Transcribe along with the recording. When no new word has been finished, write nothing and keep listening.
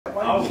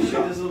Oh shit,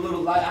 there's a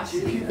little light. I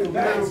should keep it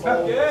back.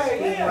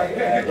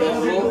 Yeah.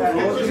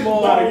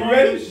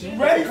 You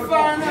ready for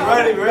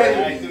now?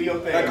 Ready. Do your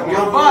thing.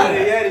 Your body.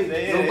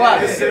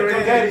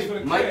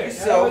 Mike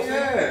yourself.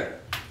 Yeah.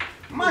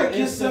 Mike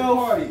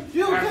yourself.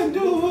 You can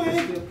do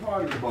it. All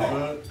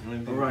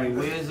right,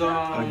 where's All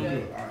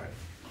right.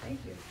 Thank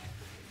you.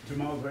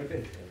 Jamal's right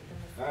there.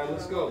 All right,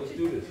 let's go. Let's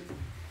do this.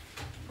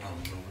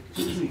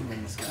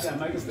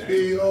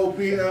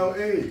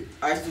 P-O-P-L-E.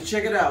 Alright, so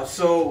check it out.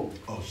 So,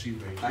 Oh, she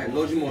ready. alright,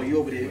 Lord Jamar, you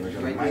over there.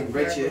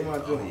 Right chair.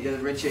 Yeah,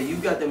 right chair. You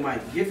got the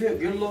mic. Give Lord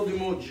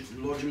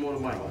Jamar the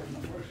mic.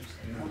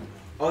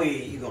 Oh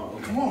yeah, you going.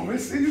 Okay. Come on,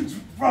 let's see you,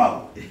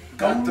 bro.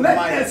 Got the let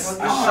mic. this-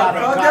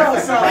 Sorry.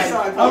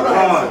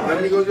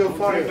 Let me go to your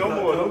party. No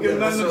more. Don't give him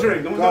nothing to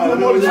drink. Don't give God, him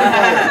no more to drink.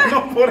 no.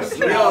 No more to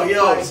drink.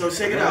 Yo, so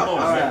check it out.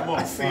 Alright.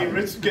 I see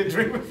Rich get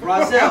drink with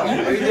Roselle,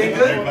 everything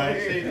good?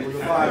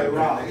 Fire,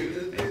 rock.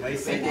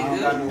 Everything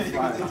good?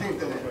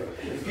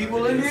 The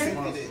people in there?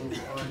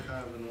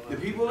 The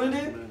people in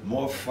there?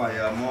 More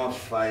fire, more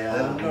fire.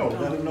 Let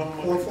him know.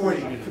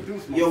 440.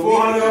 Yo,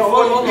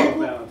 440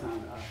 people?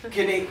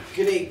 Can they,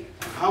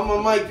 how my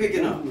mic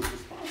picking up?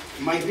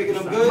 Mic picking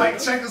up good? Mike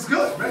check is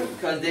good, man.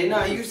 Because they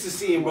not used to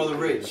seeing Brother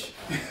Rich.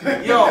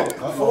 Yo,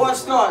 before I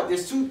start,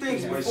 there's two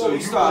things before we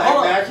start.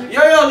 Hold on. Yo,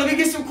 let me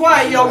get some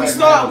quiet, yo. We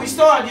start,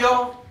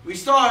 yo. We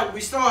start.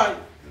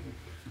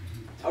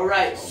 All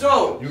right,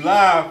 so. You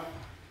live.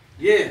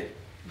 Yeah.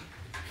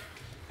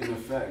 In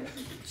effect.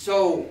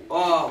 So,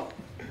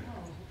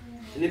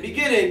 in the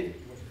beginning,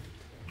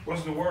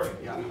 What's the word?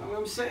 yeah,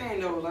 I'm saying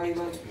though, like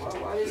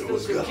why is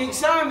this King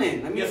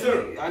Simon? I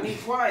need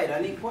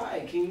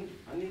quiet, King.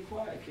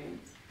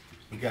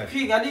 We got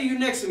you. King, I need you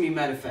next to me,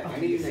 matter of fact. I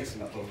need you next to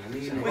me, King.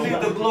 We need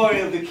the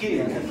glory of the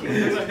King.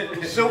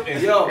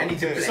 Yo,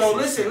 so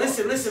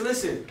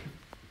listen.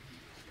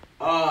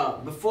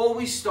 Before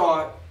we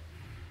start,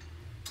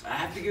 I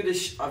have to give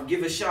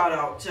a shout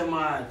out to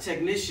my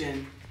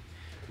technician.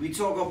 We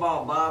talk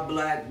about Bob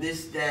Black,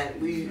 this, that,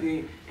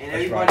 and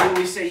everybody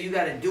always say you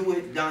gotta do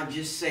it, don't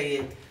just say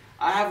it.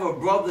 I have a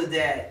brother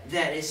that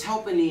is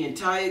helping the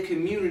entire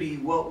community.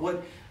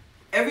 What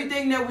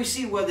everything that we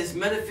see, whether it's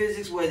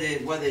metaphysics, whether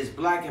it's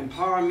black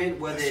empowerment,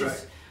 whether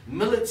it's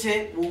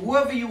militant,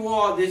 whoever you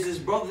are, there's this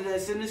brother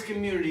that's in this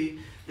community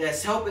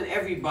that's helping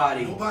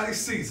everybody. Nobody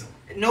sees him.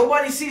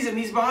 Nobody sees him.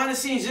 He's behind the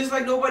scenes, just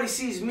like nobody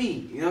sees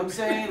me. You know what I'm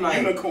saying? Like,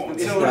 Unicorn.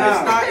 you know what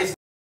I'm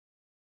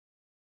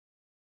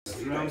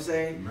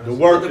saying? The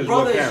work the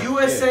brother is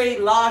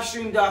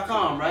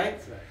USALivestream.com, right?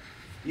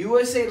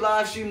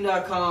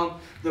 USALivestream.com.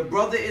 The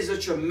brother is a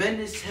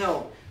tremendous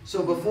help.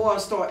 So before I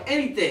start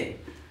anything,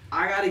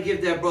 I gotta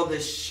give that brother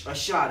a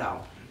shout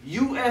out.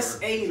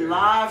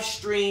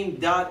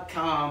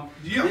 USALivestream.com.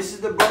 Yep. This is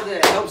the brother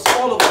that helps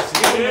all of us.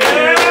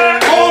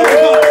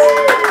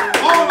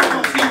 All of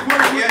us. He's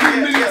worked with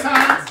me many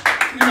times.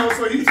 You know,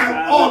 so he's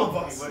helped all of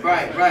us.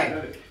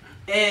 Right.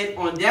 And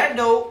on that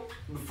note,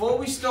 before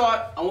we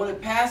start, I want to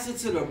pass it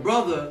to the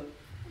brother.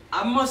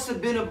 I must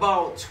have been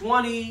about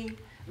 20.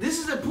 This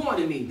is important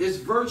to me. This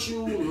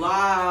virtual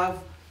live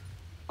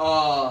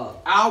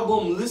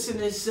album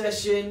listening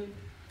session.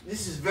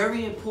 This is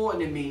very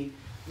important to me.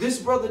 This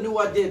brother knew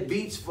I did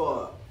beats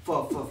for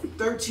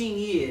 13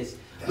 years.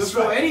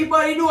 Before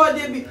anybody knew I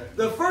did beats.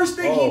 The first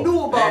thing he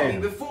knew about me,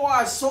 before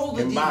I sold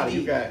the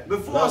DVD,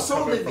 before I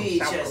sold the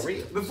VHS,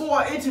 before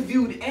I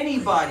interviewed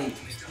anybody,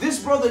 this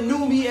brother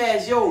knew me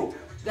as, yo,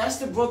 that's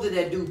the brother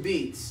that do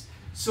beats.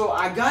 So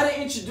I gotta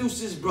introduce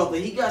this brother.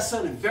 He got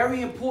something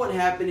very important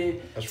happening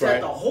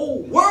that the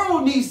whole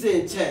world needs to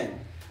attend.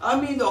 I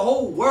mean the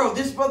whole world.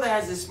 This brother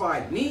has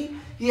inspired me.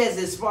 He has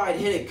inspired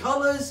Hidden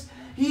Colors.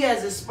 He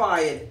has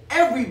inspired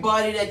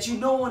everybody that you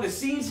know on the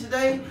scenes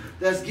today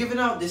that's giving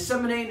out,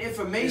 disseminating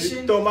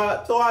information. Throw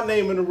our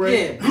name in the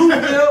ring. Yeah, Blue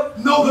Pill,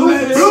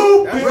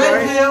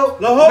 Red Pill,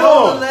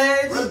 No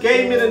Ledge.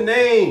 Gave me the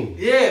name.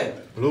 Yeah.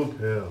 Blue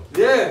Pill.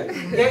 Yeah.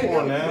 Come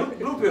on now.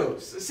 Blue Pill.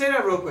 Say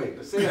that real quick.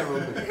 I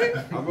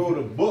wrote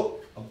a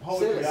book of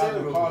poetry. I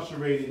was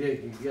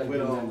incarcerated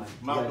with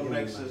Malcolm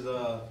X's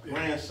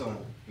grandson.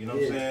 You know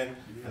what I'm saying?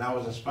 And I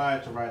was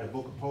inspired to write a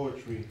book of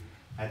poetry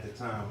at the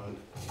time. And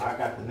I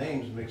got the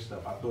names mixed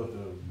up. I thought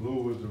the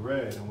blue was the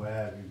red and what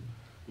have you.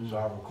 So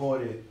I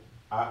recorded.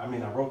 I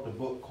wrote the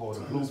book called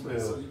The Blue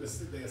Pill.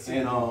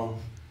 And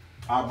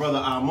our brother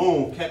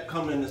Amun kept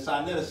coming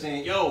inside there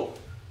saying, "Yo,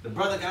 the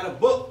brother got a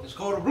book. It's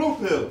called The Blue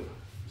Pill.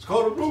 It's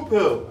called The Blue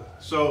Pill."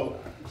 So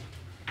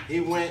he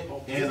went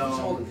and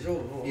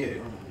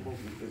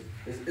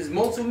it's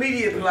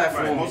multimedia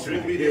platforms.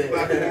 Right, multimedia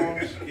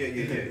platforms.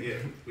 Yeah.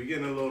 We're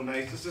getting a little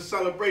nice. It's a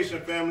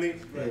celebration, family.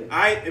 All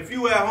right, if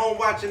you at home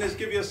watching this,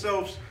 give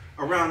yourselves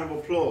a round of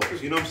applause.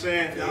 You know what I'm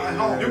saying?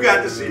 You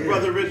got to see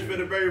Brother Rich for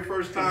the very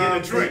first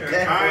time. Get a drink. All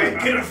right,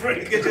 get a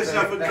drink. Get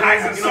yourself a drink. You know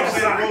what I'm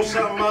saying? Roll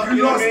something up. You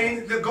know what I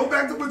mean? Go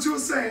back to what you were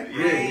saying.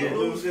 Yeah, you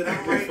lose it.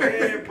 I'm right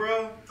there,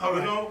 bro.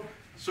 You know?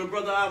 So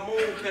Brother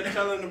Amun kept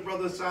telling the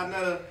brother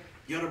Sarnetta,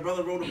 yo, the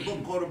brother wrote a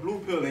book called The Blue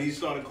Pill, and he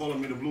started calling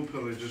me The Blue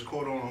Pill. It just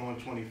caught on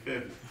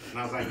 25th. And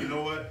I was like, you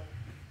know what?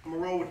 I'm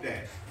going to roll with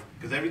that.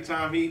 Because every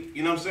time he,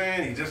 you know what I'm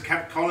saying, he just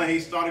kept calling, he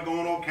started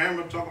going on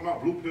camera talking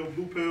about blue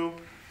pill.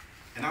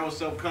 And I was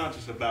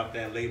self-conscious about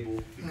that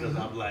label because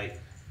I'm like,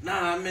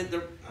 nah, I meant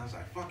the, I was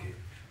like, fuck it.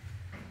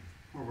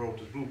 I'm gonna roll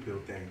this blue pill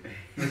thing.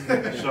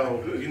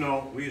 So, you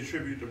know, we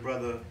attribute the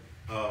brother,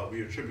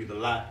 we attribute a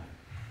lot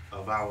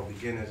of our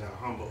beginnings,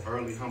 our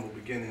early humble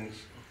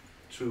beginnings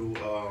to,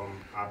 to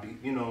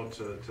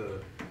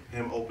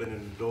him opening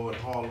the door in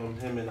Harlem,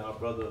 him and our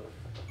brother,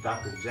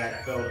 Dr.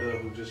 Jack Felder,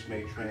 who just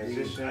made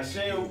transition.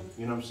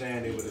 You know what I'm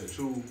saying? They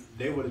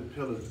were the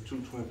pillars, the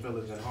two twin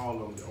pillars in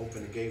Harlem that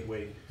opened the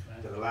gateway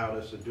that allowed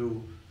us to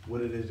do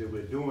what it is that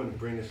we're doing to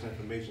bring this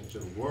information to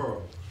the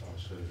world.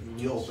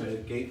 He opened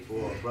the gate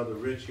for Brother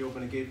Rich, he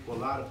opened the gate for a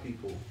lot of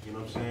people, you know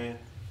what I'm saying?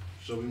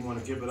 So we want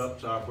to give it up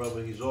to our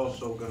brother. He's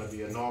also going to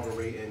be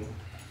inaugurating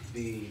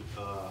the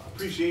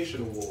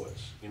Appreciation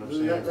Awards, you know what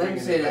I'm saying? Let me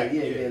say that,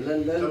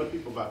 Tell the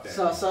people about that.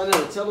 Tell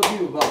the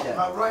people about that.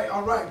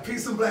 All right.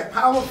 Peace and Black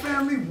Power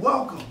family,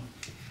 welcome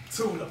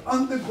to the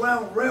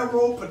Underground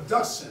Railroad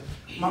production.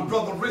 My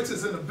brother Rich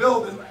is in the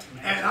building,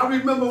 and I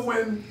remember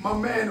when my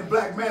man, the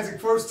Black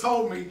Magic, first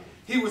told me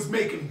he was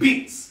making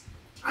beats.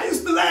 I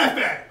used to laugh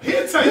at him.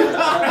 He'll tell you. We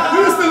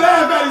used to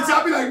laugh at each other.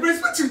 I'd be like,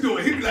 Rich, what you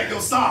doing? He'd be like, yo,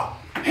 Saul,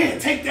 hey,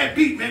 take that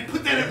beat, man.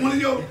 Put that at one of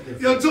your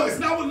joints.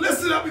 And I would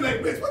listen. I'd be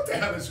like, Rich, what the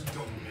hell is you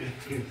doing,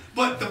 man?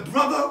 But the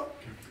brother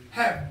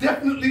have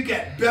definitely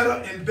got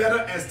better and better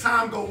as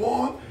time go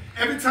on.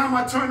 Every time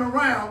I turn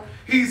around,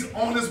 he's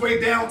on his way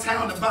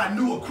downtown to buy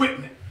new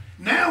equipment.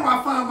 Now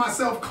I find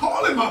myself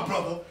calling my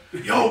brother,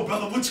 yo,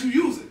 brother, what you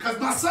using? Because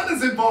my son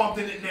is involved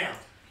in it now.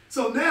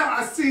 So now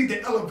I see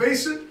the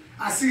elevation,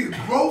 I see the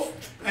growth,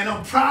 and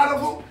I'm proud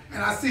of him,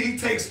 and I see he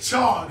takes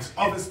charge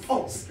of his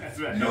posts. That's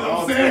right. You know what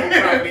I'm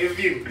saying? Of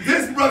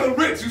This brother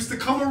Rich used to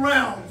come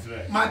around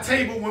my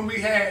table when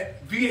we had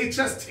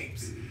VHS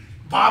tapes.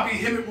 Bobby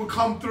Hemmett would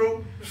come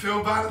through,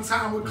 Phil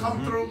Valentine would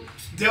come through,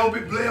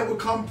 Delbert Blair would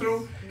come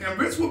through, and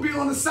Rich would be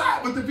on the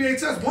side with the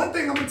VHS. One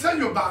thing I'm gonna tell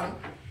you about him,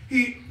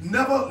 he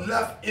never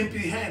left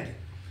empty-handed.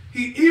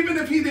 Even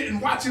if he didn't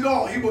watch it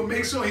all, he would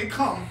make sure he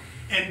come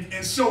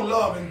and show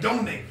love and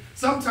donate.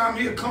 Sometimes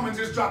he'll come and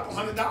just drop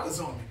 $100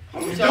 on me. How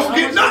much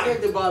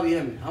nothing. did Bobby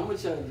Hemmett? How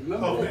much?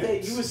 Remember that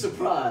day? You were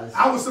surprised.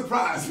 I was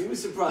surprised. You were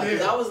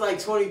surprised. Yeah. I was like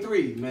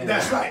 23, man.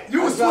 That's right.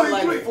 You was 23.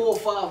 Like 400 or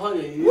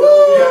 500.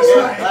 Woo! That's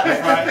right.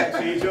 That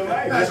changed your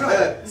life. That's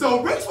right.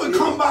 So Rich would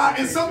come by,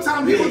 and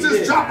sometimes he would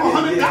just drop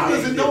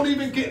 $100 and don't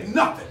even get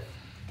nothing.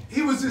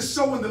 He was just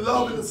showing the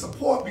love and the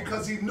support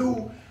because he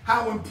knew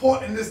how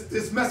important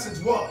this message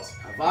was.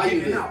 I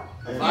valued it. I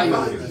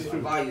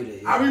valued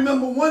it. I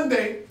remember one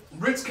day,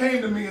 Rich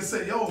came to me and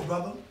said, yo,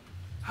 brother,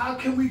 how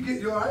can we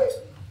get you all right?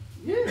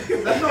 Yeah. No,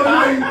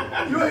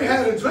 you ain't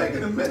had a drink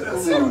in a minute. I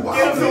see you wild.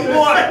 Get him some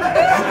water.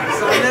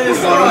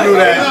 Don't do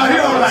that. No, he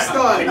all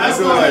right. That's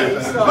all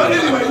right. But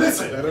anyway,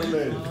 listen.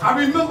 I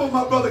remember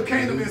my brother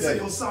came to me and said,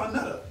 yo,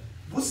 Sarnetta,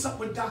 what's up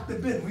with Dr.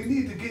 Ben? We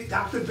need to get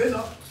Dr. Ben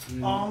up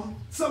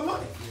some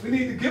money. We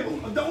need to give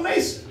him a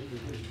donation.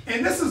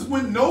 And this is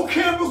when no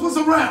cameras was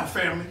around,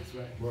 family.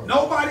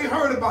 Nobody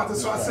heard about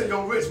this, so I said,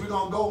 yo, Rich, we're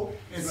going to go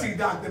and see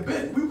Dr.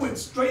 Ben. We went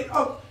straight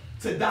up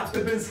to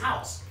Dr. Ben's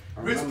house.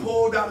 Rich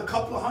pulled out a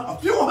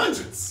few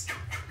hundreds.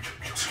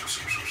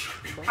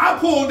 I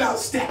pulled out a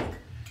stack,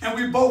 and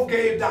we both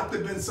gave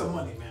Dr. Ben some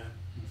money, man.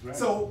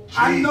 So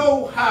I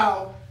know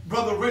how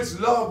Brother Rich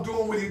loved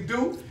doing what he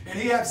do, and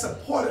he has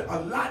supported a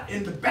lot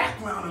in the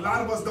background. A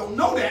lot of us don't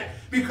know that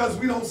because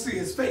we don't see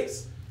his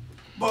face.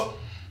 But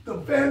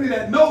the family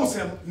that knows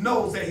him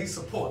knows that he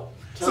supports.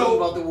 Tell me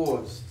about the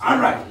wars. All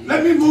right,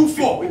 let me move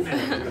forward.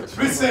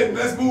 Rich said,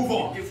 let's move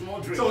on.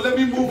 So let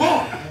me move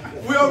on.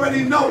 We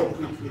already know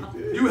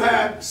you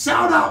have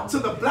shout out to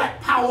the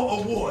Black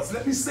Power Awards.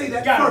 Let me say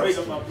that first.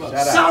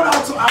 Shout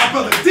out to our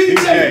brother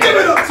DJ. Give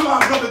it up to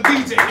our brother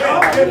DJ.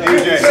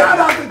 Shout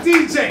out to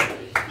DJ.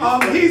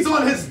 He's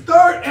on his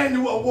 3rd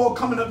annual award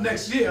coming up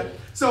next year.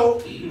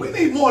 So we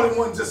need more than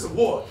one just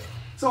award.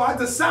 So I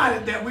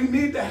decided that we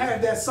need to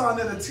have that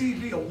Sarnetta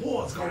TV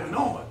Awards going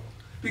on,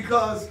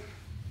 because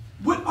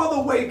what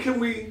other way can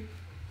we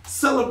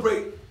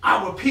celebrate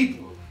our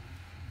people?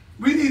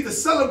 We need to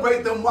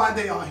celebrate them while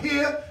they are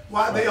here,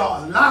 while they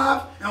are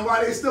alive, and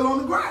while they're still on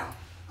the ground.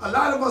 A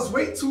lot of us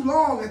wait too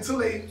long until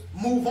they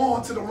move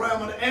on to the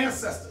realm of the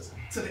ancestors,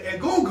 to the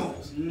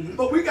Egunguns.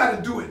 But we got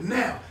to do it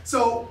now.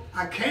 So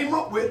I came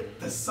up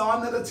with the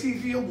Sarnetta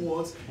TV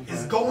Awards.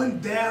 It's going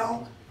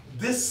down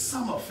this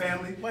summer,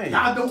 family.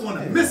 Y'all don't want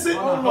to miss it.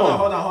 Hold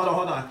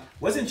on.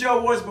 Wasn't your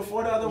awards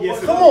before the other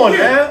awards? Come on,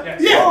 man. Yeah.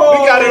 We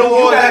got an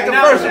award at the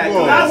first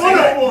award. I won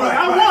an award. I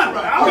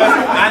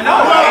know.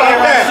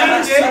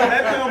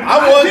 I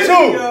won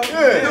too.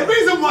 The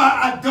reason why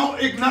I don't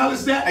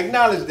acknowledge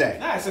that.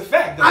 Nah, it's a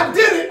fact, though. I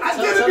did it. I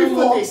did it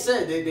before. What they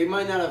said. They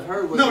might not have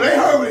heard what No, they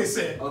heard what they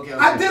said. Okay.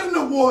 I did an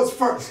awards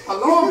first, a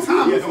long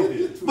time ago.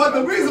 But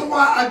the reason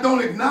why I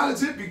don't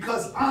acknowledge it,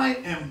 because I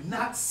am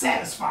not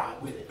satisfied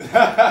with it.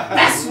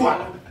 That's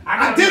why.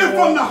 I did it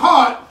from the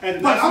heart,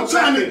 but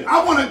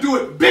I want to do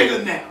it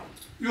bigger now.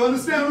 You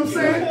understand what I'm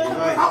saying?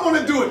 I want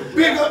to do it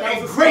bigger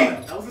and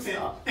greater.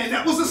 And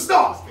that was a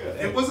start.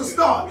 It was a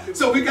start.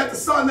 So we got the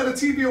Sonetta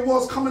TV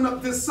Awards coming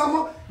up this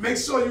summer. Make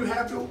sure you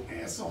have your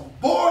ass on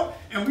board.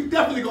 And we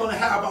definitely going to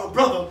have our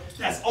brother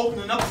that's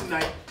opening up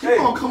tonight. He's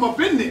going to come up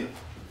in there.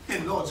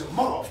 And Lord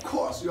Jamar, of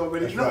course, you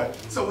already know. Right.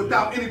 So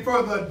without any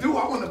further ado,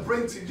 I want to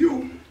bring to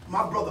you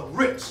my brother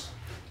Rich.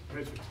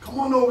 Come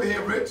on over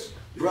here, Rich.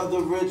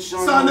 Brother Rich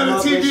on Sonetta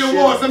TV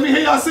Awards. Let me hear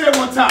y'all say it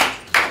one time.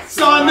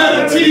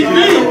 Sonetta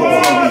TV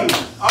Awards.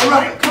 All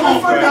right, come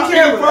on, front of the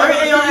camera.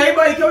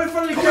 Everybody come in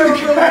front of the camera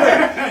real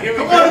quick.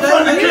 Come on in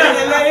front of the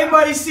camera. And let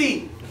everybody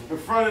see. In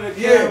front of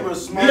the camera,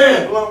 smoke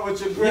a blunt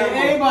with your grandma.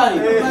 Yeah, everybody.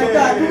 Like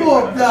that. Come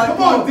on, Doc.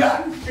 Come on,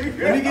 Doc.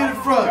 Let me get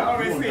in front.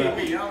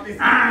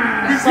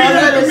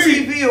 Sonetta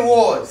TV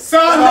Awards.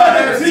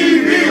 Sonetta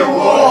TV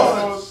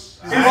Awards.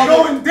 It's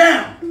going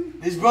down.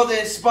 This brother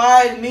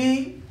inspired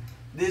me.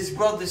 This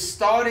brother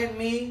started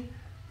me.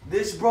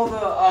 This brother,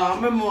 I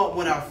remember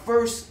when I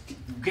first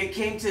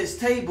came to his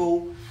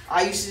table,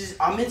 I'm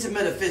into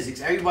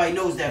metaphysics. Everybody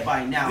knows that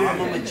by now.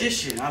 I'm a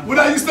magician. What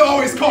I used to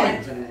always call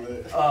you?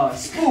 Spook.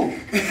 Spook.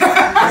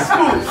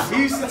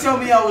 He used to tell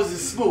me I was a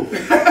spook.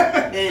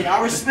 And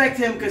I respect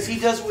him because he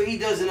does what he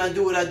does and I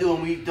do what I do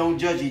and we don't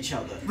judge each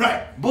other.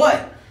 Right.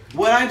 But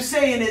what I'm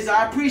saying is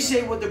I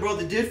appreciate what the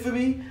brother did for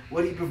me,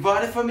 what he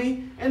provided for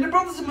me, and the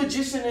brother's a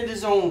magician in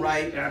his own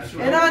right.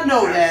 Absolutely. And I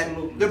know that.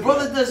 The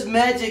brother does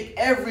magic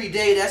every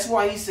day. That's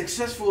why he's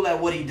successful at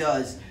what he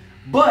does.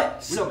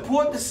 But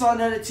support the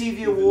Sonetta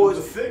TV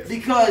Awards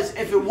because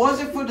if it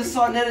wasn't for the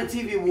Sonetta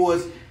TV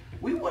Awards,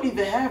 we wouldn't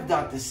even have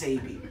Dr.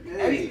 Sabi.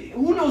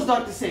 Who knows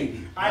Dr.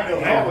 Sabi? I know.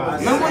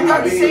 Remember when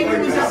Dr. Sabi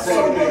was at the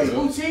Soul Brothers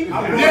Boutique?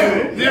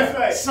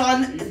 Yeah.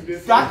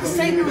 Dr.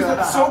 Sabi was at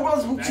the Soul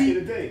Brothers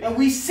Boutique, and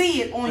we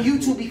see it on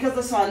YouTube because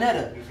of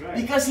Sonetta.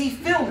 Because he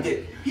filmed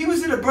it. He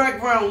was in the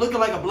background looking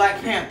like a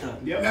Black Panther.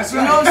 That's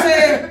right. You know what I'm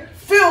saying?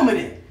 Filming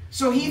it.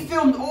 So he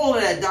filmed all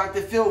of that.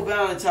 Dr. Phil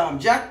Valentine,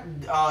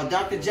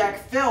 Dr.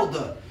 Jack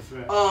Felder,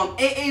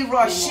 A.A.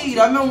 Rashid.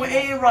 I remember when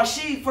A.A.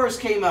 Rashid first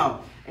came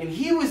out. And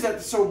he was at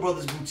the Soul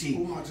Brothers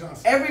Boutique.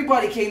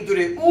 Everybody came through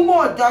there.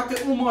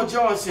 Dr. Umar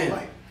Johnson,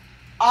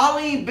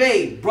 Ali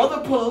Bey, Brother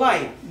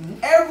Polite.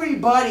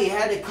 Everybody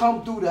had to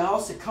come through the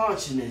House of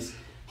Consciousness.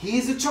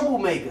 He's a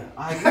troublemaker.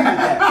 I agree with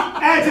that.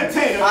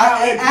 Agitator.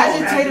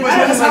 Agitator.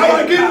 That's how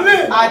I get it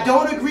in. I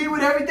don't agree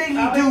with everything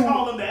he do,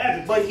 call him the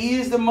agitator. but he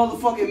is the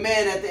motherfucking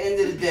man at the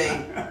end of the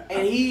day.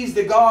 And he's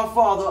the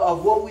godfather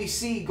of what we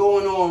see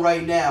going on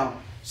right now.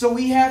 So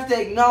we have to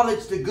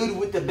acknowledge the good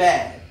with the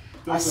bad.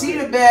 I see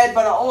the bad,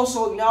 but I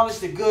also acknowledge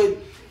the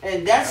good,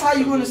 and that's how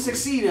you're going to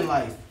succeed in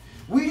life.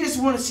 We just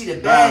want to see the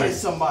bad in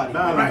somebody.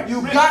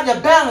 You got the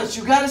balance.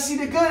 You got to see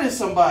the good in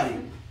somebody,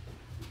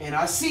 and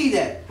I see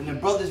that. And the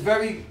brother's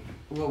very.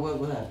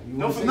 What happened?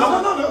 No.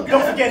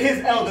 Don't forget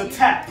his Elder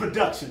Tap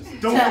Productions.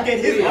 Don't forget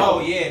his. Oh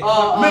yeah.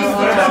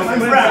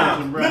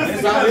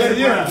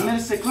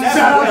 Minister Clemson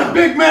Shout out to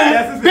Big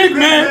Man. Big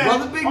Man.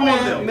 Brother Big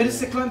Man.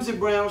 Minister Clemson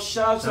Brown.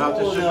 Shout out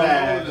to all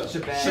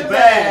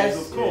Shabazz,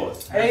 of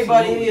course.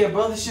 Everybody here,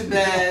 Brother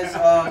Shabazz.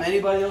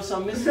 Anybody else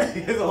I'm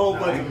missing? There's a whole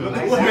bunch of them.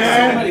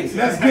 Man,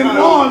 let's get it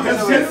on.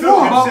 Let's get it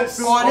on.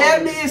 On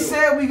that being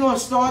said, we're going to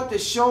start the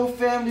show,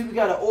 family. We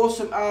got an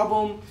awesome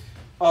album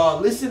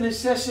listening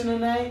session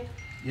tonight.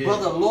 Yeah.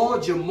 Brother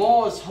Lord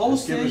Jamar is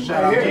hosting.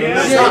 Sonetta TV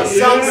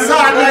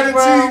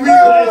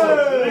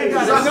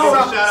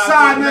Awards.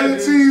 Sonetta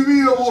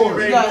TV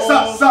Awards.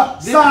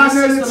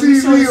 Sonetta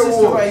TV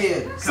Awards. Right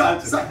here.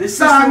 This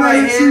sister Sonetta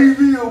right here.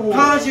 TV Awards.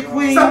 Conjure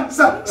Queen.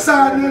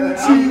 Sonetta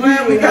TV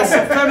Awards. We got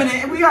some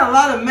feminine. We got a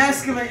lot of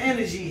masculine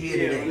energy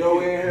here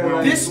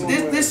today.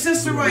 This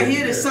sister right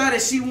here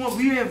decided she wants.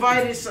 We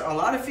invited a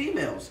lot of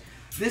females.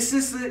 This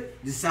sister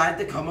decided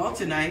to come out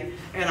tonight,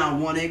 and I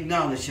want to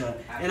acknowledge her,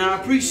 and I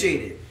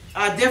appreciate it.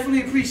 I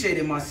definitely appreciate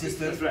it, my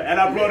sister. That's right. And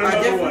I brought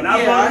another one.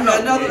 I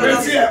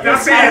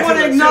want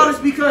to acknowledge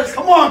because.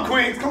 Come on,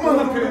 Queens. Come on.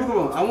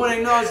 I want to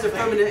acknowledge the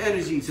feminine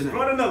energy tonight.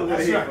 Brought another one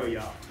here for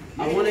y'all.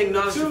 I want to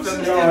acknowledge the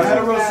feminine energy.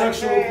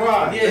 Heterosexual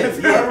pride.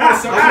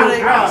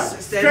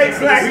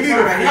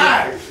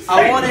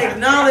 I want to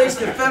acknowledge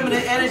the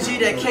feminine energy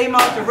that came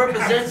out to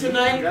represent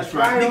tonight. That's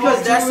right.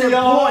 Because that's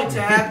important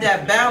to have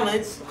that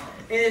balance.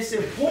 And it's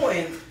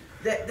important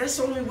that's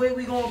the only way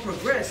we're going to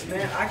progress,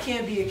 man. I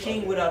can't be a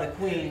king without a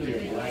queen.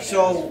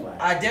 So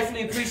I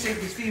definitely appreciate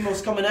these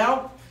females coming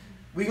out.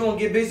 We're going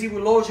to get busy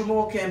with Lord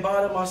Jamar,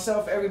 Cambatta,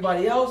 myself,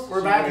 everybody else.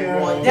 We're back here.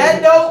 On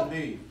that note,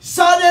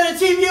 Sonetta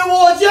TV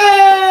Awards, yeah!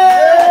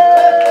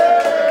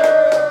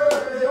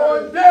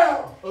 Going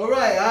down. All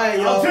right,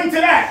 y'all. I'll drink to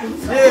that.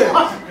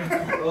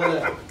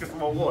 Yeah. Get some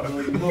more water.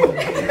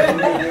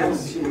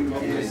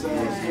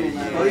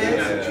 Oh,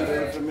 yeah?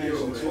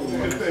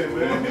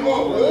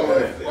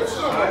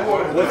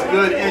 What's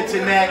good,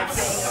 internet?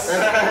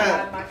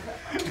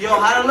 Yo,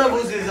 how the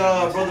levels is,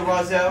 Brother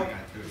Rozelle?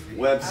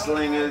 Web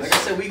slingers. Like I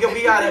said, we got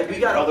an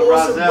Brother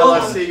awesome Rozelle, I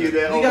brother. see you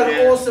there. We got over an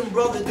there. awesome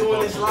brother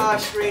doing this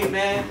live stream,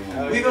 man.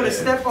 We're gonna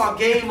step our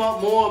game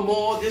up more and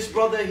more. This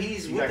brother,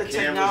 he's You with got the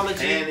cameras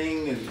technology.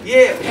 panning and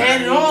Yeah,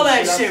 panning all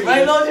that shit,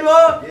 right, Lord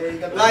Jamar? Yeah, you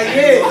got the Like,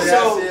 cameras. yeah,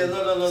 Oh, yeah,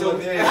 look,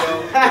 there you go.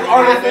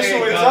 Artificial There you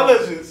go.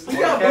 intelligence. We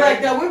got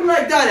Black Dot. Where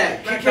Black Dot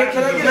at? Can I get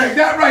Black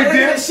Dot right can I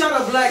there. get a shot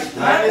of Black Dot?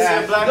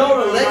 Black No, the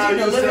people legend,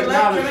 the use living legend. Can I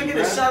technology, get a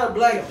man. shot of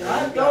Black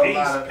Dot? No.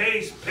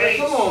 Pace.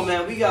 Come on,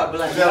 man. We got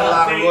Black We got a Dot.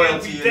 lot of Every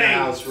royalty in the day.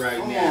 house right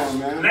Come now. on,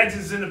 man.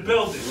 Legends in the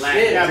building.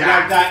 Yeah.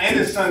 Black Dot and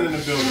his son in the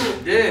building.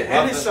 Yeah,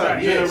 and his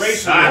son. Yeah.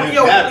 Generation.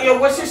 Yo,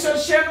 what's your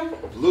son's channel?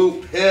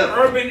 Blue Pill.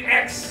 Urban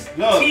X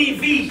Look.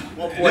 TV.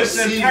 Boy, This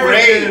C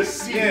imperative, Rays.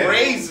 C yeah.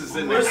 Rays is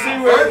in Where's there.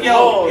 C-Ray?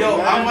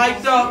 Yo, I'm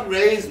mic'd up.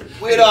 Rays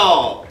with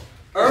all.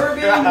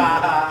 Urban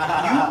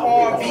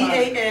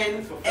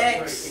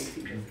URBANX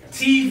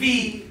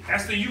TV.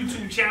 That's the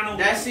YouTube channel.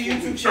 That's the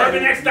YouTube channel.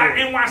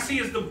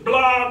 UrbanX.NYC is the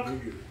blog.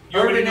 You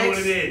already know what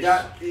it is.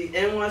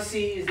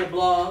 NYC is the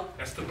blog.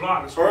 That's the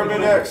blog. That's what Urban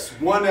we do. X,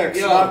 1X,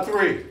 Yo. not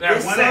 3. That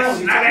This 1X,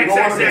 sounds- not You don't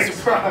want to be XXX.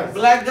 surprised.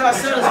 Black Dot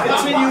son is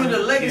continuing the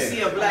legacy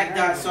of Black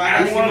Dot, so I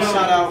gotta give him a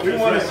shout out. We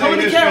want to Come say in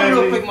the this, camera real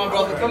family. quick, my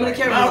brother. Come in the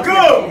camera Now real quick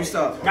go. before we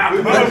start.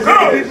 Malcolm, Let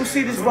go. people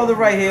see this brother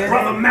right here.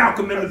 Brother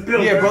Malcolm in the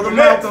building. Yeah, Brother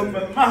Malcolm.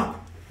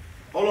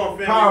 Hold on,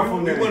 family. Powerful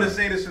We name. want to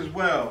say this as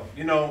well.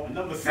 You know,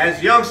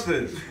 as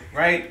youngsters,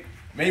 right?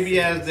 Maybe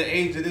as the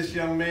age of this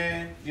young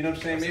man, you know what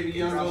I'm saying? Maybe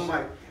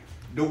younger.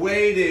 The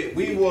way that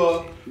we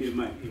were,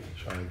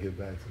 Trying to get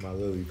back to my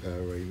lily pad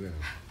right now.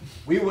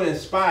 we were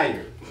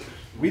inspired.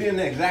 We didn't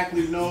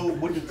exactly know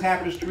what the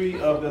tapestry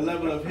of the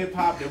level of hip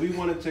hop that we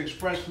wanted to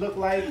express looked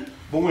like,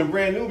 but when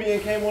Brand Nubian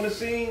came on the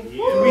scene,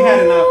 we had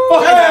an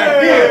fucking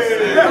idea.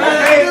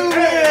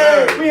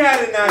 We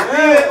had an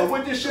idea of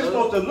what this shit's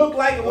supposed to look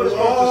like and what it's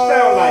supposed to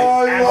sound like.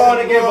 I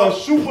want to give a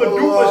super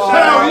duper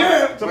shout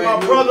out to my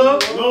brother,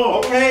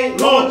 okay,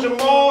 Lord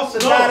Jamar,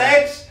 Sadat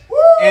X,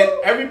 and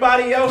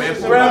everybody else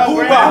that's around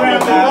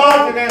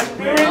involved in that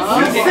spirit.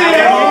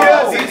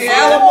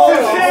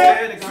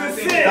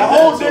 The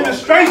whole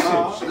demonstration.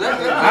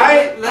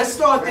 Let's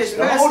start this.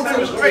 The whole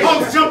demonstration.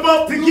 Pumps jump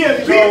up to get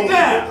beat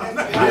down.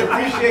 I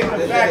appreciate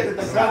the fact that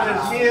the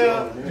brothers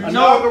here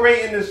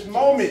inaugurating this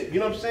moment, you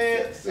know what I'm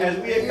saying? As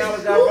we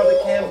acknowledge our brother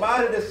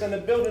Cambatta that's in the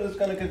building that's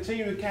going to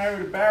continue to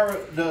carry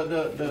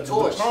the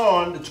torch.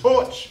 baton, the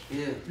torch.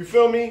 Yeah. You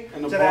feel me?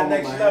 And To the that ball in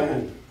next my level.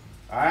 hand.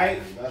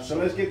 Alright? So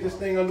let's get this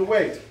thing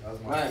underway.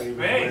 Right.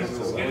 Hey,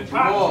 let's get it This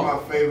poppin'.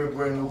 is my favorite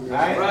Brand Nubian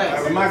Alright?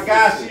 Right. And my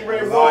guy C-Ray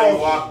Allahu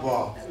Walsh.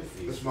 Akbar.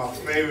 This is my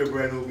favorite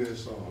Brand Nubian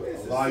song.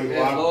 Allahu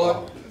Yeah, Lord.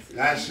 Akbar.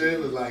 That shit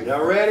was like,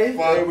 Y'all ready?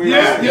 fuck.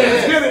 Yeah,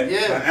 let's get it.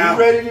 Yeah. You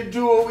ready to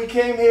do what we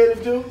came here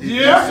to do?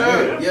 Yeah.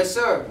 Sir. Yes,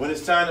 sir. When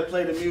it's time to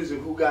play the music,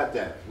 who got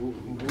that? Who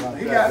got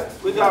He that? got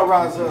it. We got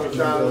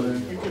Rozelle.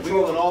 You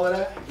controlling all of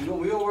that? We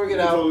gonna work it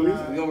out. We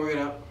gonna work it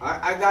out.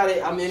 I got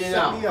it. I'm in and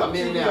out. I'm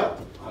in and out.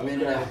 I'm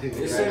in and out.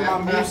 They say my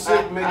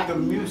music make the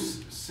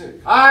muse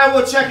sick. Alright,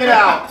 well check it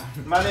out.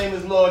 My name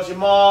is Lord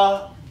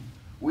Jamar.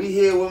 We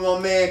here with my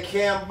man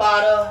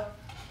Cambatta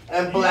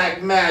and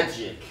Black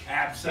Magic.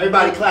 Absolutely.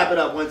 Everybody clap it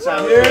up one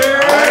time. Thank you.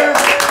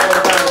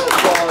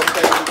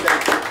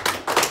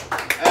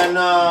 And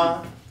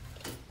well,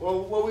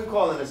 what we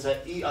calling this? An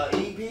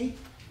EP?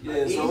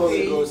 Yeah, so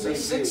Holy Ghost EP, a EP.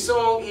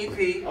 6-song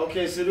EP.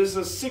 Okay, so this is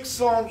a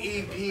 6-song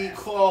EP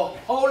called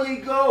Holy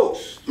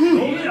Ghost.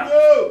 Yeah.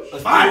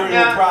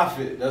 Ethereal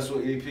Prophet. That's what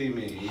EP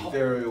means.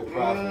 Ethereal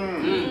Prophet.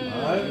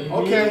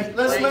 Okay,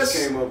 let's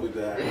Came up with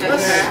that.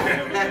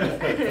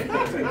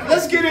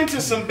 let's get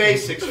into some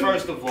basics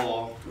first of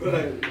all.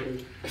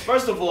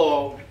 First of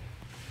all,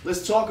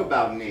 let's talk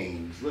about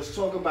names. Let's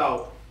talk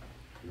about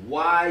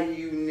why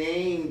you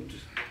named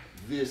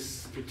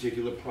this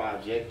particular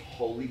project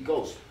Holy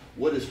Ghost.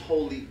 What does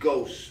Holy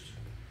Ghost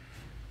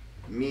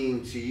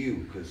mean to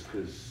you? Because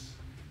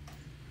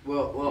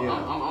Well, you know,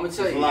 I'm gonna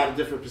tell there's you. a lot of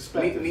different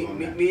perspectives on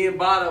that. Me and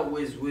Bada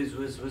was we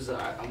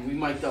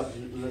mic'd up.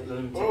 Let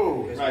him take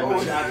it. Right,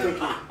 but I think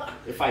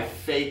if I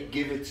fake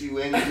give it to you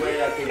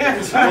anyway, I think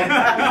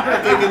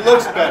it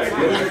looks better.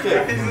 What do you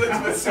think? You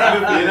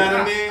know what I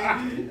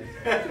mean?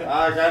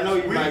 I know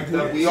you mic'd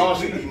up. We all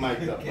should be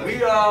mic'd up. But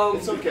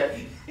it's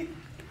okay.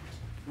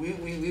 We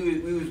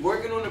was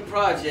working on the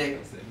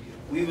project.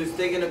 We was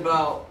thinking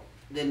about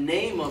the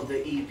name of the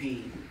EP.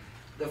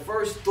 The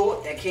first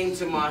thought that came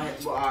to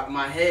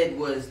my head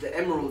was the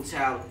Emerald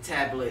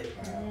Tablet.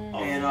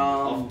 And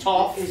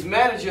Toph? his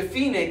manager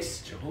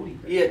Phoenix.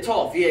 Yeah,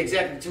 Toph. Yeah,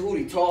 exactly.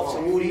 Tahuti. Toph,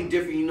 Tahuti.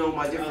 Different. You know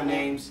my different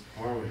names.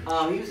 He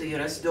was like, yeah,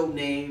 that's a dope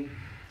name.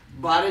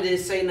 Bada didn't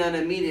say nothing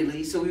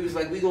immediately, so we was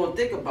like, we gonna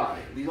think about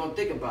it. We gonna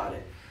think about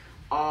it.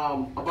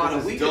 About a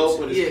It's week dope,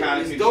 or but two. it's Yeah,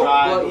 kinda it's dope,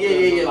 contrived but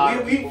because a lot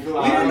of we people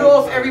feel didn't like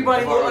know if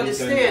everybody I've would already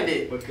done understand that.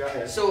 it. But go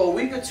ahead. So a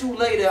week or two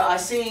later, I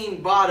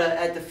seen Bada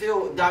at the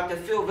Dr.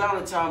 Phil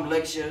Valentine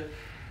lecture.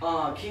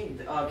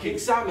 King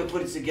Simon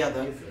put it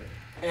together,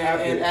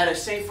 and at a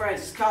St.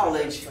 Francis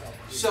College.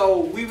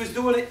 So we was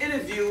doing an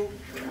interview,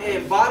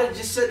 and Bada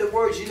just said the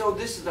words, you know,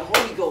 this is the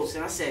Holy Ghost,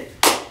 and I said,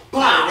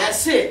 Pow,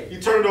 that's it.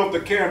 You turned off the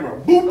camera.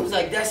 I Boop. was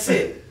like, that's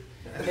it.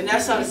 And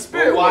that's how the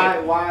spirit Why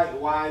went.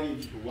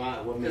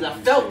 what made Because I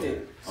you felt say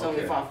it. So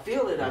Okay. if I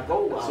feel it, I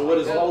go. So what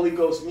does Holy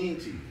Ghost mean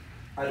to you?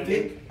 I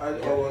think,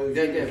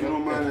 if you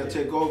don't mind, I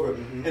take over.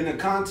 In the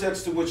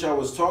context to which I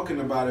was talking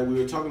about it, we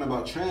were talking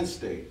about trance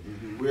state.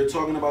 We were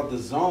talking about the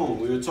zone.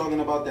 We were talking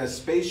about that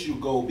space you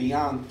go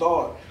beyond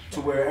thought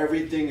to where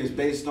everything is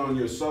based on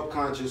your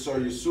subconscious or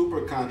your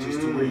superconscious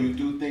to where you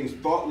do things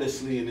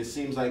thoughtlessly, and it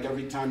seems like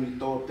every time you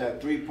throw up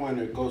that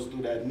three-pointer, it goes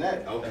through that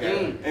net.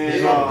 Okay.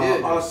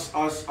 And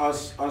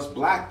us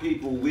black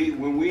people,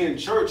 when we in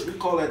church, we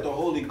call that the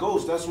Holy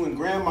Ghost. That's when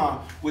grandma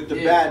with the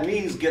bad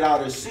knees get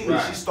out her seat.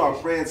 Right. She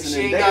start prancing She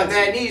and ain't got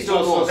dancing. bad knees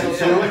no more.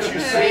 So what you She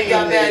saying ain't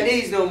got bad is,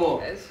 knees no more.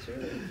 That's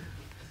true.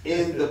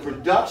 in the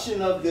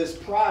production of this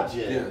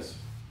project, Yes.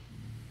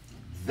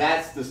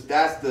 that's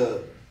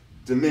the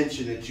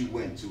dimension that you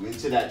went to,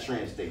 into that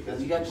trance state.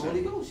 That's You what got the you're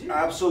Holy saying. Ghost,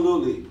 yeah.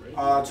 Absolutely.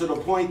 To the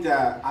point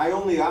that I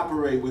only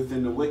operate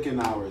within the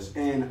Wiccan hours.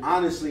 And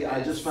honestly,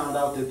 I just found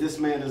out that this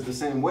man is the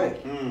same way.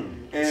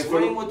 And for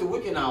Explain the, what the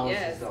Wiccan hours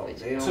Yes, is, though. which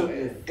They is-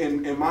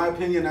 don't- in my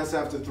opinion, that's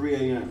after 3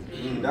 a.m.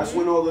 That's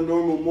when all the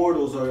normal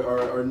mortals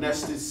are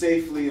nested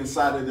safely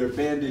inside of their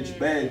bandaged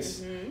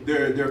beds,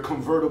 their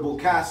convertible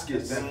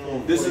caskets.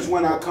 This is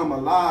when I come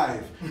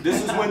alive.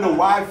 This is when the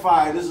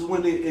Wi-Fi, this is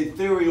when the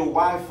ethereal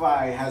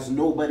Wi-Fi has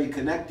nobody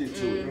connected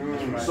to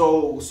it.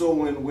 So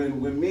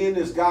when me and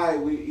this guy,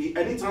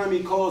 anytime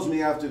he calls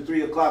me after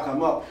 3 o'clock,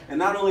 I'm up. And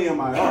not only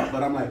am I up,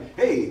 but I'm like,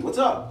 hey, what's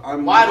up?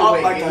 I'm Wide up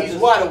awake. like and I he's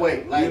just- wide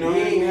awake. Like, you know he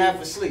what I ain't mean?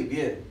 half asleep,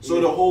 yeah. So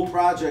the whole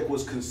project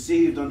was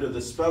conceived under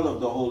the spell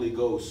of the Holy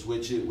Ghost,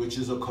 which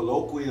is a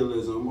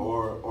colloquialism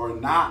or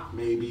not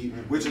maybe,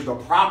 which is the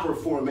proper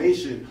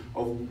formation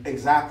of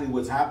exactly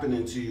what's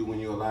happening to you when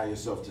you allow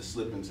yourself to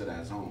slip into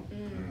that zone.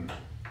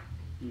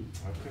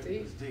 Okay,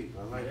 it's deep.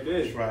 I like It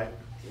it. is. Right.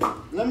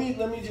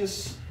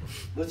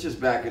 Let's just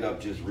back it up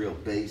just real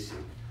basic.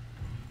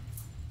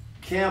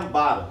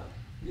 Cambatta.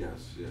 Yes.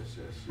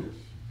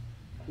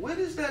 Where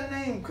does that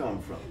name come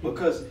from?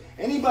 Because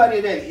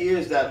anybody that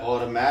hears that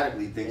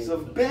automatically thinks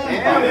of Bam.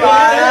 Good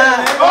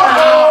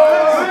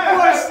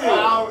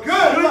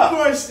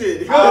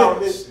question.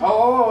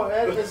 Oh,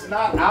 it's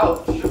not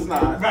out. It's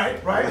not.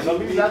 Right.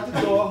 Somebody's at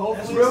the door.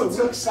 Hopefully it's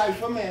a weak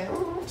cipher, man.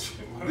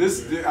 I'm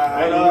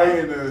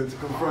waiting to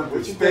confront What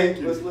this. you Thank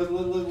think? you. Let's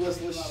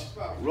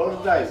roll the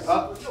dice.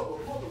 Up.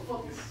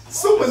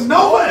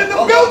 Supernova in the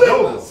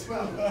building.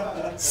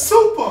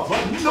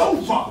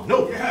 Supernova. No.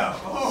 Yeah.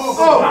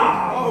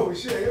 Oh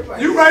shit.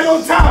 You right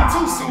on time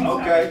too, Super.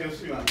 Okay.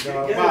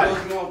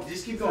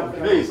 Just keep going.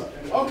 Please.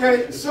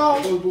 Okay, so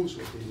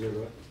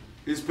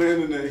He's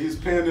paying in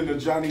the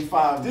Johnny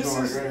Five this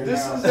joint is right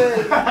this now. is a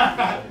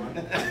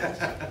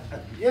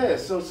yeah.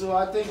 So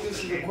I think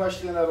this is a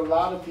question that a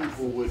lot of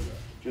people would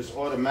just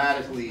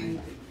automatically,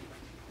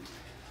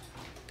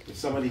 if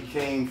somebody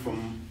came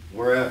from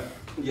wherever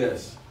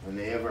Yes. and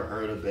they ever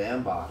heard of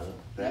Bambaataa,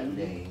 that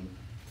name,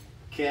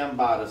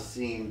 Cambatta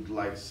seemed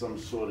like some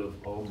sort of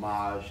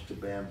homage to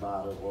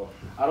Bambaataa, or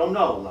I don't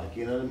know, like,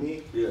 you know what I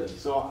mean? Yes.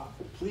 So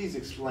please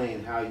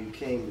explain how you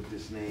came with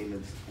this name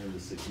and the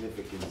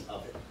significance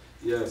of it.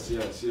 Yes.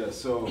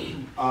 So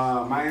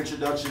my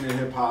introduction to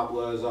hip hop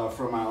was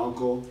from my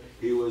uncle.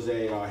 He was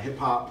a hip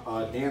hop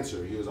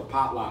dancer. He was a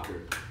pot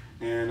locker.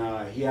 And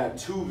he had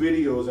 2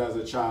 videos as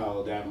a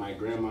child that my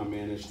grandma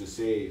managed to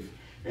save.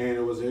 And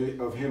it was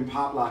of him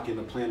pot locking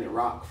the Planet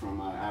Rock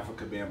from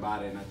Africa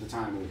Bambaataa. And at the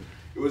time,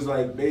 it was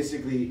like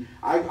basically,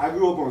 I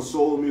grew up on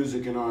soul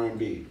music and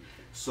R&B.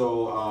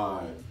 So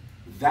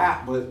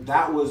that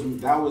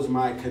was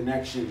my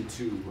connection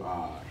to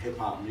hip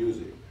hop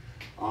music.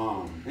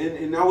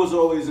 And that was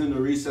always in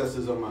the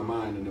recesses of my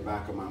mind, in the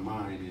back of my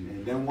mind.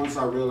 And then once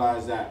I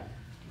realized that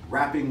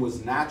rapping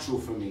was natural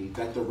for me,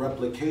 that the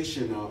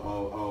replication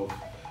of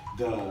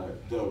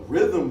the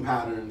rhythm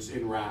patterns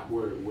in rap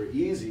were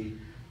easy,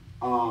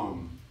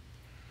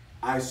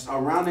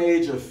 around the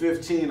age of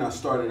 15, I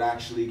started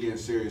actually getting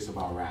serious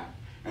about rap.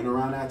 And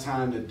around that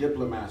time, the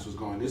Diplomats was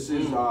going. This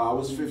is, I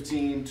was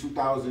 15,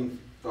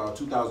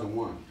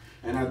 2001.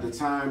 And at the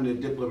time, the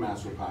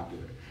Diplomats were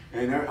popular.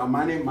 And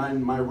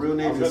my real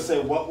name I was gonna is, say,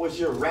 what was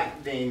your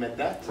rap name at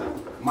that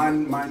time?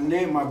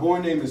 my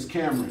born name is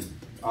Cameron.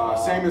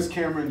 Same as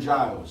Cameron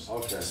Giles.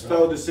 Okay.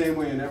 Spelled the same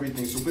way and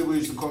everything. So people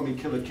used to call me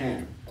Killer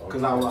Cam.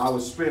 Because I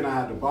was spitting, I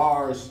had the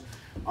bars.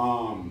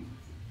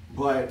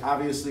 But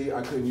obviously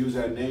I couldn't use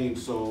that name.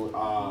 So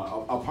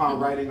upon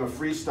writing a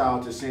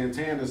freestyle to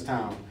Santana's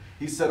Town,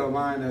 he said a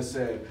line that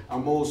said,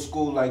 "I'm old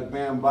school like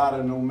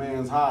Bambaataa, no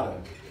man's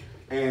hotter."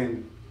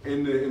 And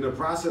in the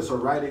process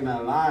of writing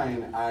that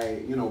line,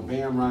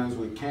 Bam rhymes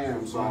with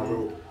Cam, so I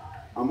wrote,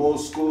 "I'm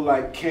old school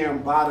like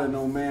Cambatta,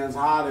 no man's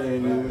hotter,"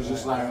 and it was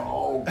just like,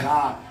 oh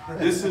God,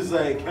 this is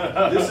like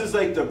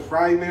the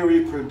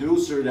primary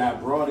producer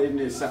that brought in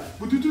this sound.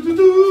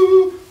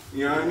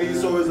 You know what I mean?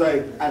 So it's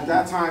like at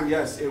that time,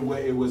 yes, it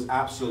was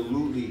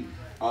absolutely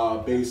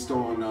based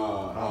on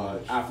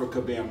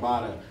Africa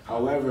Bambaataa.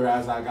 However,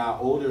 as I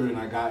got older and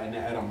I got into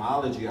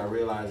etymology, I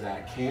realized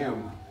that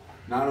Cam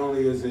not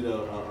only is it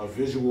a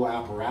visual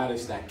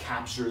apparatus that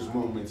captures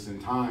moments in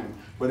time,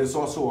 but it's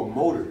also a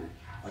motor,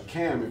 a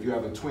cam. If you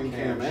have a twin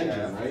cam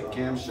engine, right?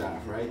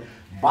 Camshaft, right?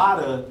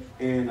 Bada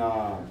in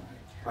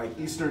like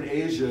Eastern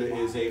Asia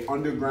is a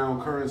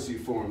underground currency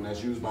form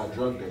that's used by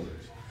drug dealers.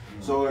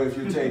 So if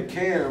you take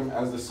cam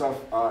as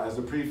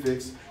the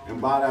prefix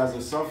and bada as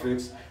a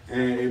suffix,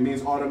 and it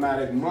means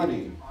automatic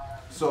money.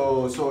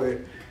 So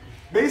it,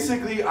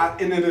 basically,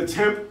 in an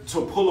attempt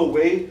to pull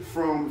away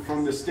from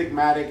the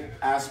stigmatic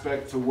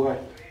aspect to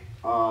what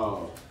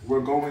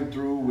we're going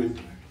through with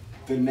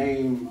the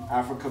name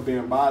Africa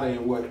Bambaataa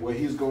and what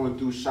he's going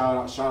through,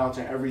 shout out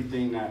to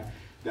everything that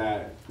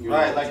you know.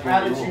 Right, like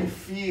how did you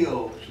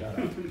feel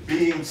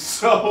being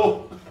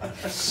so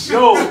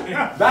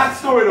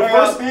backstory, the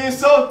first being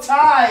so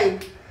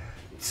tied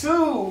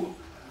to,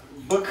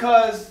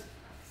 because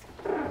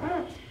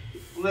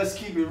let's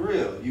keep it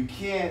real, you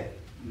can't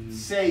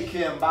say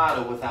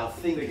Cambatta without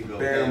thinking of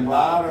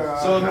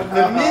Bambaataa. So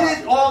the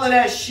minute all of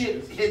that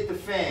shit hit the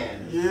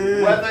fan,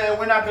 and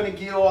we're not gonna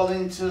get all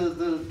into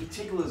the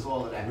particulars,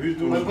 all of that.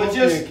 But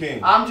just,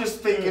 I'm just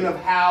thinking of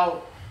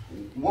how,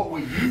 what were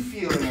you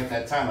feeling at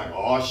that time? Like,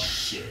 oh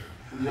shit,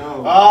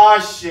 oh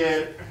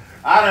shit,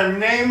 I done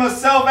named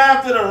myself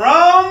after the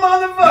wrong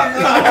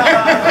motherfucker.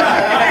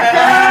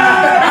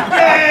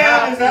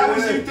 Damn, is that what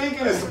you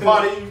thinking? It's a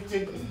part of you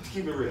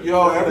keep it real.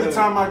 Yo, every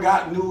time I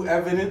got new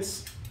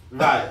evidence,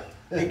 right,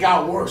 it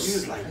got worse. He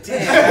was like,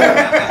 damn.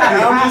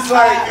 And I'm just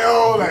like,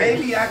 yo, like,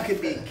 maybe I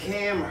could be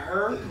Cam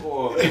Hurt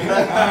or Cam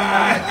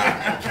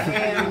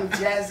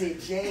Jazzy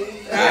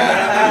J.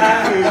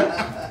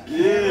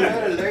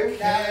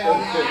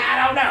 I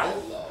don't know.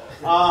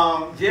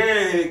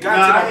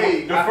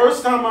 The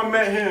first time I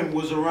met him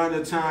was around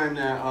the time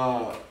that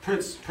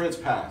Prince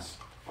passed.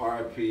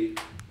 R.I.P.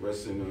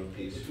 Rest in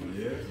peace.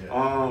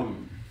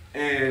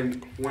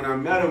 And when I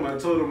met him, I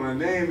told him my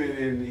name,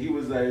 and he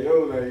was like,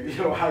 yo,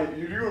 how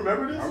you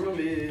remember this? I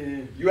remember,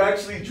 yeah. You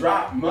actually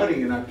dropped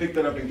money, and I picked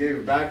it up and gave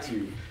it back to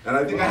you. And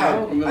I think I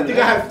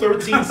had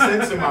 13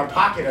 cents in my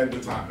pocket at the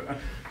time.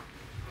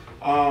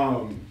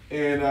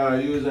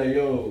 He was like,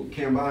 yo,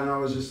 Cambatta, and I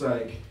was just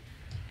like,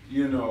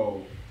 you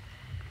know,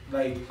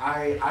 like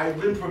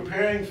I've been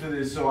preparing for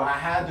this, so I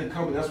had to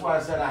come. That's why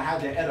I said I had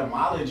the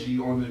etymology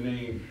on the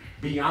name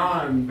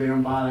beyond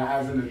Bambaataa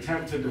as an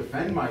attempt to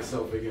defend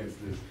myself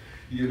against this,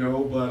 you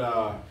know. But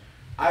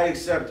I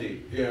accept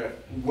it. Yeah,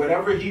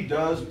 whatever he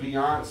does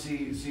beyond,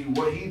 see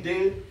what he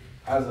did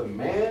as a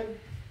man.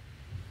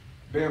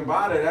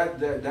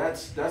 Bambaataa,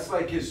 that's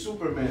like his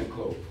Superman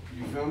cloak.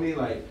 You feel me?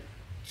 Like,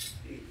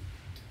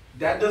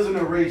 that doesn't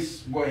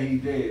erase what he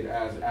did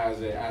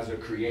as a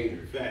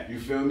creator. You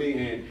feel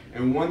me?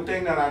 And one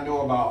thing that I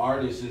know about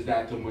artists is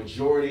that the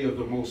majority of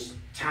the most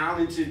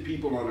talented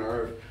people on the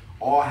earth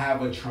all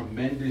have a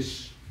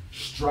tremendous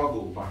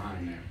struggle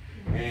behind them.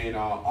 And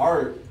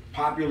art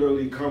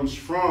popularly comes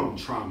from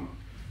trauma,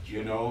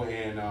 you know?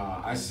 And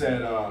I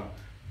said, I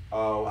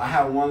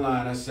had one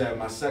line, I said,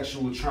 my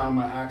sexual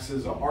trauma acts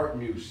as an art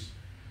muse.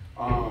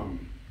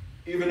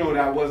 Even though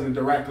that wasn't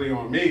directly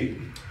on me.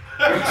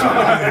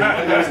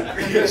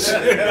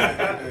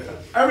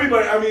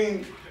 Everybody, I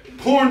mean,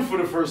 porn for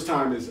the first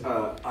time is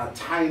a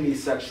tiny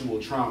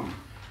sexual trauma.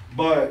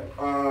 But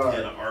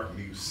and an art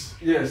muse.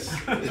 Yes.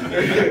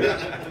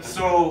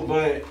 So,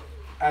 but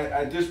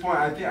at this point,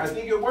 I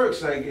think it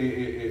works. Like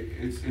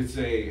it's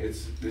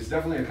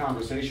definitely a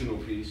conversational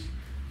piece.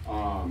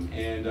 Was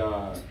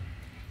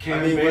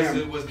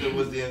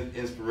the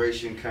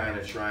inspiration kind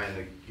of trying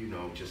to, you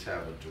know, just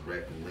have a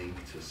direct link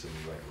to some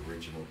like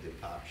original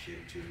hip hop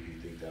shit too? Do you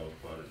think that was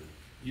part of it?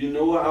 You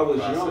know what? I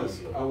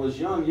was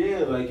young. Yeah.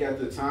 Like at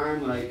the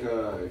time, like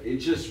it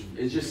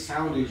just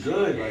sounded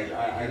good. Like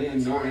I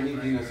didn't know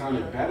anything that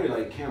sounded better.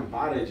 Like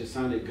Cambatta, it just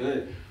sounded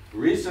good.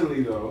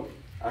 Recently though,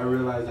 I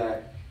realized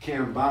that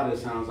Cambatta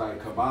sounds like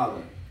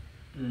Kabbalah.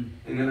 And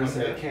then I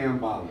said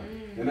Cambatta.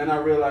 And then I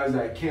realized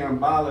that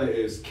Cambatta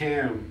is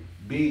Cam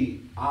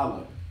B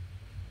Allah.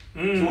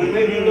 So we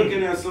may be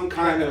looking at some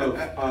kind of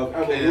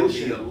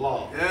evolution. Can't be a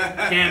law.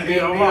 Can't be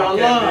a law.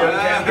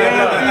 Can't be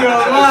a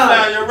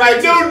law. You're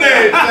right. New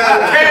name.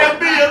 Can't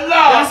be a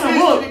law. That's a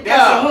hook.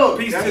 That's a hook.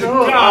 Peace That's to a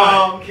hook.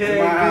 God.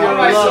 All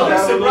right, so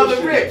listen,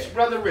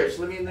 Brother Rich.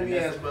 Let me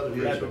ask Brother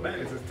Rich.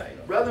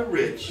 Brother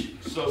Rich.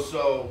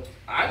 So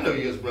I know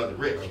you as Brother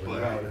Rich,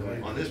 but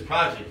on this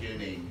project, your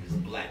name is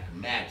Black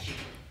Magic.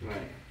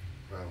 Right.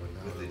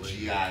 With the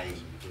GIA.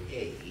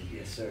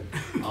 Yes, sir.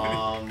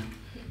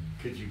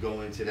 Could you go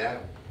into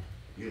that?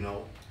 You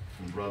know,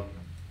 from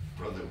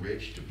Brother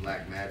Rich to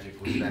Black Magic.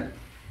 What's the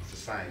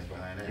science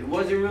behind that? It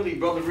wasn't really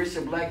Brother Rich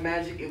to Black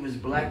Magic. It was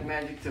Black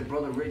Magic to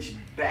Brother Rich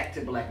back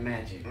to Black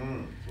Magic.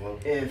 Well,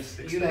 if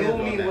you knew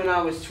me when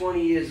I was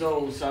 20 years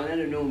old, so I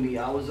never knew me.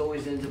 I was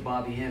always into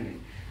Bobby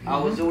Hemming. I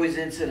was always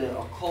into the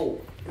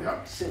occult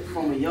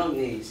from a young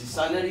age.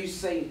 So I never used to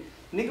say,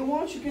 nigga, why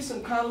don't you get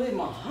some Khalid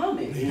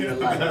Muhammad in your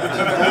life? You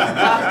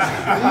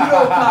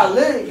know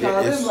Khalid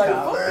like,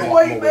 fuck the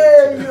white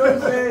man, you know what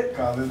I'm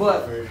saying?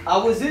 But I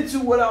was into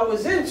what I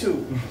was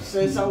into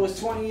since I was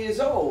 20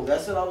 years old.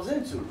 That's what I was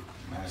into.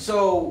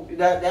 So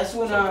that's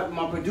when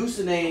my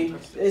producer name.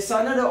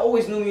 Sanada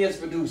always knew me as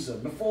producer.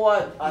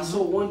 Before I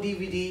saw one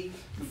DVD,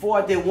 before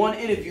I did one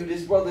interview,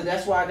 this brother.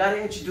 That's why I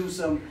gotta introduce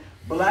him.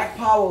 Black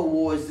Power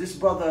Awards. This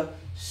brother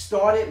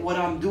started what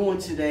I'm doing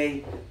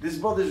today. This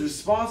brother is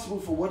responsible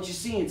for what you're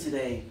seeing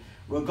today.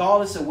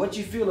 Regardless of what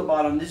you feel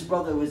about him, this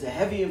brother was a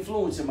heavy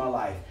influence in my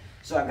life.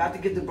 So I got to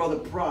give the brother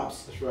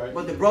props. That's right.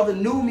 But the brother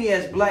knew me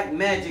as Black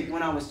Magic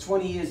when I was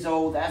 20 years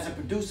old, as a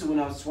producer when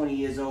I was 20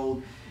 years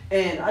old.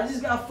 And I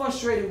just got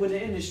frustrated with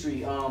the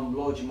industry,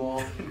 Lord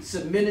Jamar.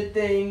 Submitted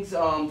things,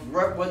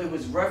 whether it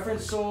was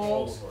reference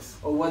songs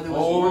or whether it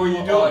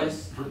was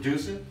artists.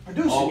 Producing?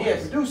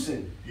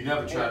 Producing. You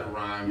never tried to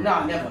rhyme?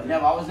 Nah,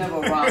 never. I was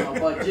never a rhymer,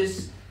 but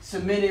just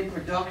submitted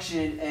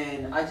production,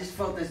 and I just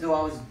felt as though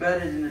I was better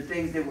than the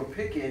things they were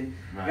picking.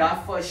 Right.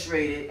 Got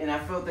frustrated, and I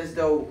felt as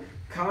though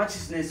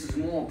consciousness was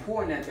more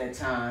important at that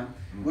time,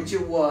 which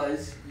it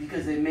was,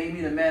 because it made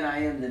me the man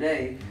I am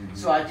today.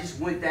 So I just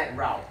went that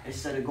route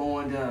instead of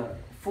going to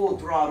full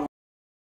throttle.